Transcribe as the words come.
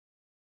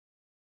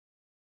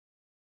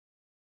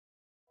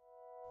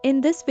In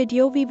this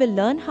video we will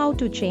learn how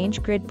to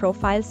change grid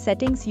profile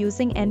settings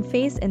using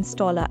Enphase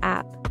Installer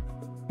App.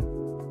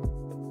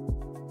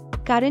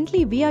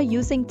 Currently we are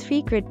using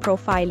 3 grid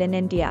profile in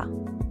India.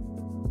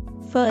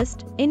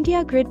 First,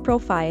 India grid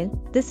profile.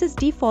 This is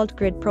default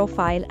grid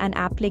profile and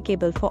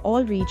applicable for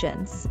all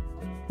regions.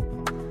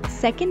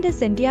 Second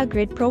is India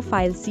grid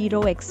profile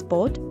zero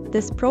export.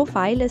 This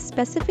profile is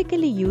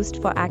specifically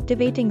used for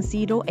activating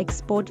zero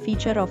export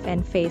feature of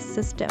Enphase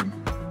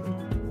system.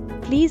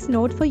 Please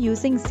note, for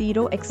using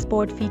zero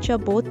export feature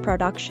both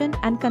production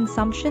and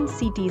consumption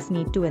CTs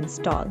need to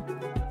install.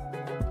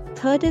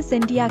 Third is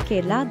India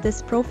Kerala.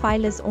 This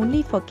profile is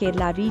only for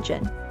Kerala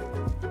region.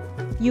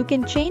 You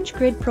can change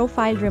grid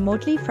profile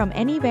remotely from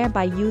anywhere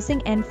by using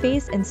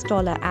Enphase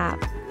Installer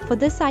App. For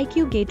this,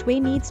 IQ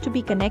gateway needs to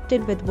be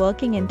connected with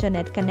working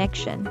internet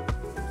connection.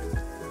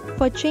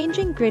 For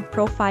changing grid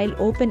profile,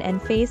 open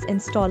Enphase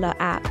Installer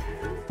App.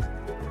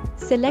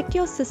 Select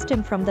your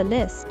system from the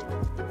list.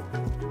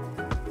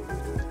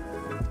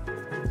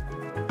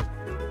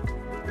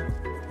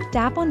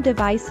 Tap on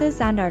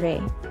Devices and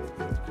Array.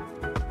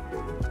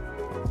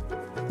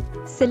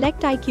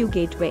 Select IQ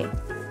Gateway.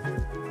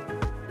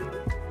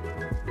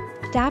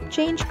 Tap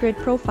Change Grid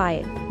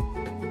Profile.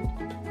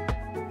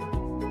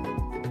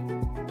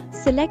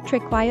 Select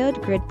required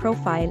grid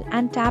profile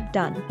and tap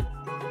Done.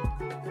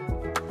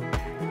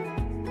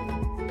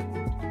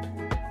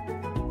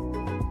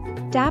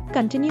 Tap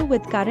Continue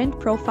with current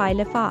profile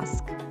if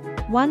asked.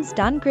 Once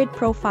done, grid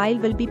profile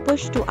will be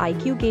pushed to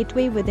IQ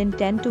Gateway within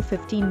 10 to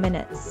 15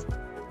 minutes.